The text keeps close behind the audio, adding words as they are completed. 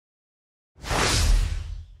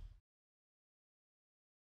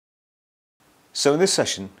So in this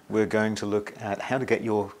session we're going to look at how to get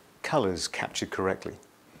your colours captured correctly.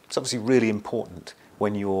 It's obviously really important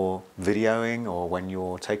when you're videoing or when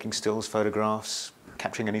you're taking stills photographs,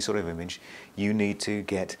 capturing any sort of image. You need to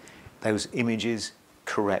get those images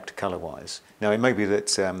correct colour-wise. Now it may be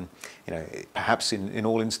that perhaps in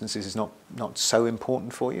all instances it's not so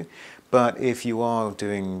important for you, but if you are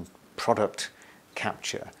doing product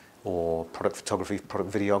capture or product photography,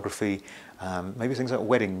 product videography, maybe things like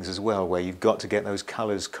weddings as well, where you've got to get those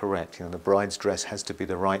colours correct. The bride's dress has to be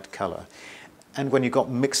the right colour. And when you've got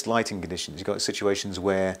mixed lighting conditions, you've got situations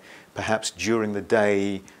where perhaps during the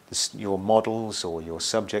day your models or your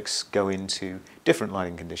subjects go into different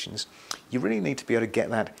lighting conditions, you really need to be able to get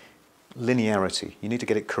that linearity. You need to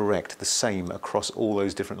get it correct, the same across all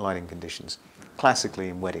those different lighting conditions. Classically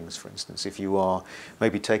in weddings, for instance, if you are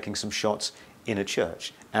maybe taking some shots in a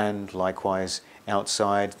church and likewise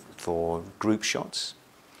outside for group shots,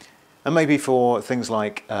 and maybe for things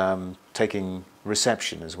like taking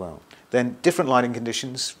reception as well, then different lighting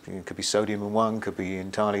conditions, it could be sodium and one, could be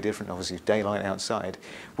entirely different, obviously daylight outside.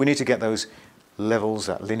 We need to get those levels,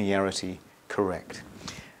 that linearity correct.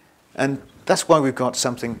 And that's why we've got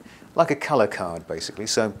something like a colour card basically.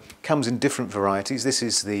 So it comes in different varieties. This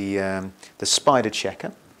is the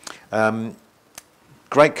SpyderCHECKR.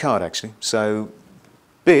 Great card actually. So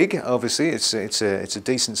big, obviously, it's a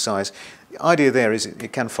decent size. The idea there is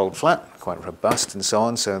it can fold flat, quite robust and so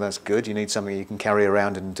on, so that's good. You need something you can carry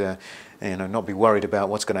around and not be worried about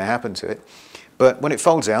what's going to happen to it. But when it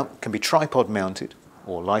folds out, it can be tripod mounted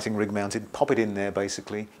or lighting rig mounted. Pop it in there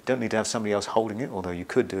basically. Don't need to have somebody else holding it, although you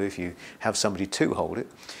could do if you have somebody to hold it.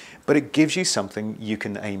 But it gives you something you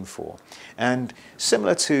can aim for. And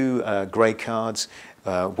similar to grey cards,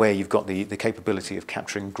 where you've got the capability of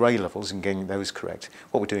capturing grey levels and getting those correct.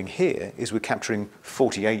 What we're doing here is we're capturing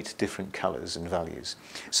 48 different colours and values.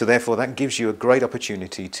 So therefore that gives you a great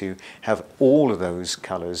opportunity to have all of those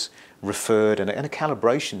colours referred and a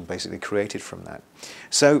calibration basically created from that.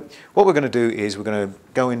 So what we're going to do is we're going to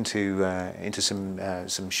go into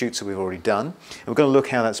some shoots that we've already done, and we're going to look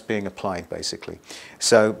how that's being applied basically.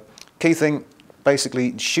 So key thing,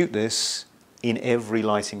 basically shoot this in every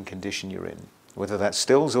lighting condition you're in. Whether that's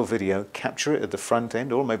stills or video, capture it at the front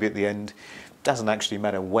end or maybe at the end. Doesn't actually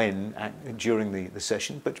matter when during the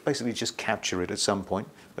session, but basically just capture it at some point.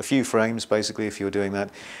 A few frames basically if you're doing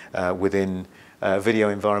that within a video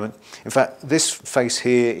environment. In fact, this face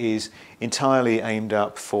here is entirely aimed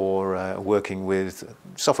up for working with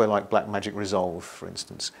software like Blackmagic Resolve, for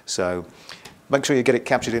instance. So make sure you get it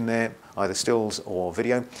captured in there, either stills or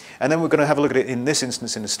video. And then we're going to have a look at it in this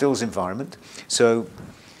instance in a stills environment. So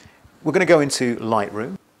we're going to go into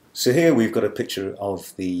Lightroom. So here we've got a picture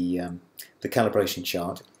of the calibration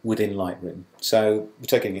chart within Lightroom. So we're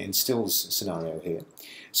taking it in stills scenario here.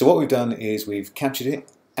 So what we've done is we've captured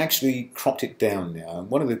it, actually cropped it down now. And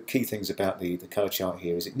one of the key things about the color chart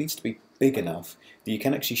here is it needs to be big enough that you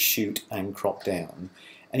can actually shoot and crop down.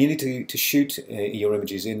 And you need to shoot your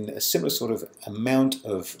images in a similar sort of amount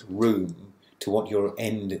of room to what your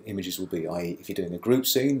end images will be, i.e. if you're doing a group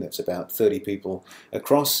scene that's about 30 people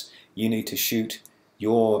across, you need to shoot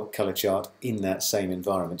your colour chart in that same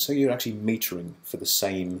environment. So you're actually metering for the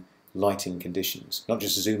same lighting conditions, not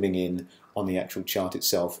just zooming in on the actual chart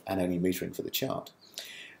itself and only metering for the chart.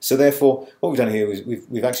 So therefore, what we've done here is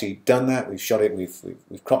we've actually done that, we've shot it,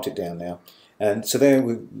 we've cropped it down now. And so now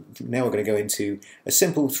we're going to go into a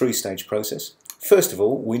simple three-stage process. First of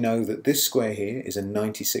all, we know that this square here is a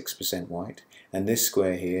 96% white, and this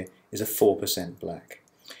square here is a 4% black.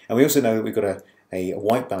 And we also know that we've got a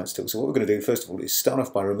white balance tool. So what we're going to do first of all is start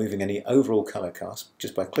off by removing any overall colour cast,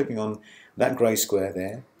 just by clicking on that grey square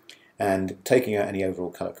there and taking out any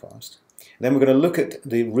overall colour cast. And then we're going to look at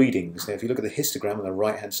the readings. Now if you look at the histogram on the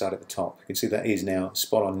right hand side at the top, you can see that is now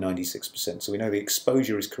spot on 96%. So we know the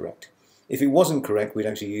exposure is correct. If it wasn't correct, we'd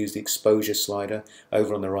actually use the exposure slider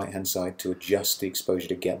over on the right hand side to adjust the exposure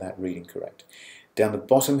to get that reading correct. Down the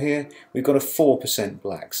bottom here, we've got a 4%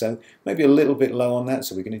 black, so maybe a little bit low on that,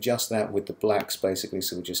 so we can adjust that with the blacks basically,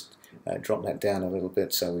 so we just drop that down a little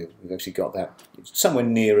bit, so we've actually got that somewhere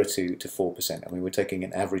nearer to 4%. I mean, we're taking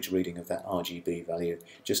an average reading of that RGB value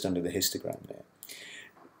just under the histogram there.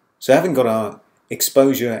 So having got our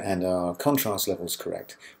exposure and our contrast levels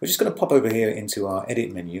correct, we're just going to pop over here into our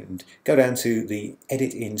edit menu and go down to the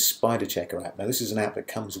edit in SpyderCHECKR app. Now this is an app that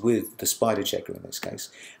comes with the SpyderCHECKR in this case,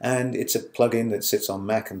 and it's a plugin that sits on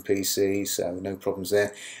Mac and PC, so no problems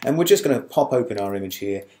there. And we're just going to pop open our image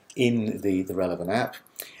here in the relevant app,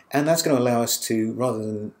 and that's going to allow us to, rather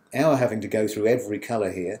than our having to go through every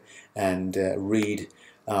colour here and read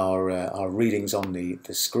our readings on the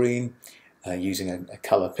screen, using a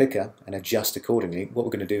colour picker and adjust accordingly. What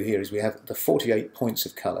we're going to do here is we have the 48 points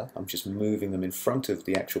of colour. I'm just moving them in front of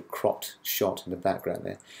the actual cropped shot in the background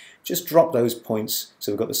there. Just drop those points,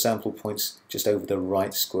 so we've got the sample points just over the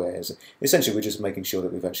right squares. Essentially we're just making sure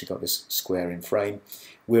that we've actually got this square in frame.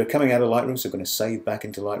 We're coming out of Lightroom, so we're going to save back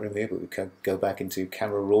into Lightroom here, but we can go back into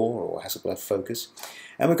Camera Raw or Hasselblad Focus,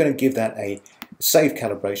 and we're going to give that a save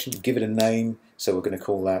calibration, give it a name, so we're going to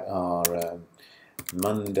call that our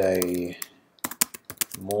Monday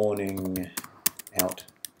morning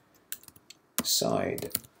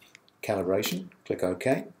outside calibration. Click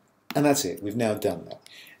OK, and that's it. We've now done that.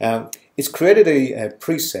 It's created a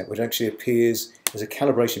preset which actually appears as a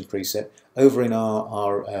calibration preset over in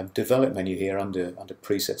our develop menu here under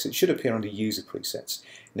presets. It should appear under user presets.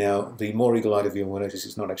 Now, the more eagle-eyed of you will notice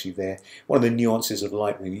it's not actually there. One of the nuances of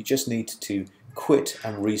Lightroom, you just need to quit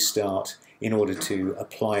and restart in order to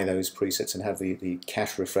apply those presets and have the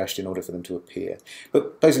cache refreshed in order for them to appear.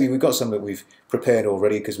 But basically we've got some that we've prepared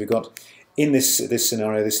already, because we've got, in this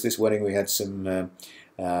scenario, this wedding, we had some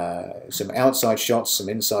outside shots, some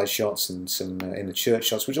inside shots, and some in the church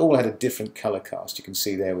shots, which all had a different colour cast. You can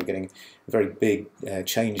see there we're getting a very big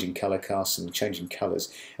change in colour casts and change in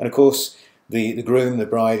colours. And of course the groom, the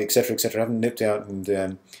bride, etc., haven't nipped out and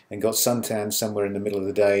got suntan somewhere in the middle of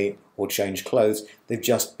the day or changed clothes. They've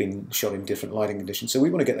just been shot in different lighting conditions. So we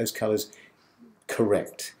want to get those colours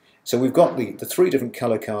correct. So we've got the three different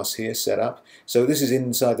colour casts here set up. So this is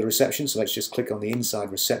inside the reception, so let's just click on the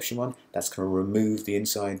inside reception one. That's going to remove the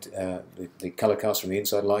inside, the colour cast from the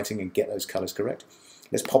inside lighting and get those colours correct.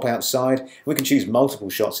 Let's pop outside. We can choose multiple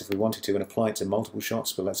shots if we wanted to and apply it to multiple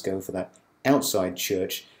shots, but let's go for that outside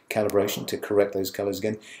church calibration to correct those colours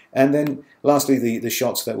again. And then lastly, the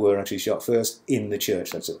shots that were actually shot first in the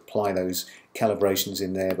church. Let's apply those calibrations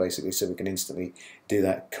in there basically, so we can instantly do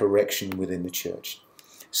that correction within the church.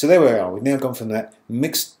 So there we are. We've now gone from that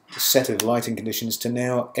mixed set of lighting conditions to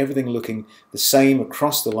now everything looking the same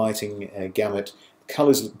across the lighting gamut,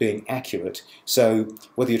 colours being accurate. So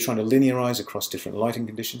whether you're trying to linearize across different lighting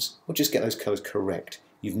conditions or just get those colours correct,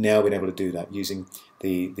 you've now been able to do that using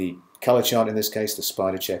the colour chart, in this case the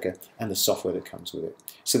SpyderCHECKR, and the software that comes with it.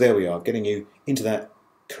 So there we are, getting you into that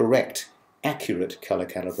correct, accurate colour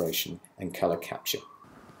calibration and colour capture.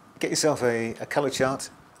 Get yourself a colour chart,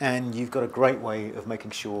 and you've got a great way of making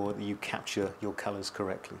sure that you capture your colours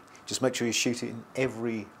correctly. Just make sure you shoot it in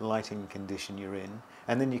every lighting condition you're in,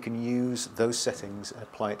 and then you can use those settings and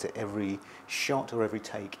apply it to every shot or every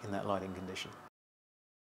take in that lighting condition.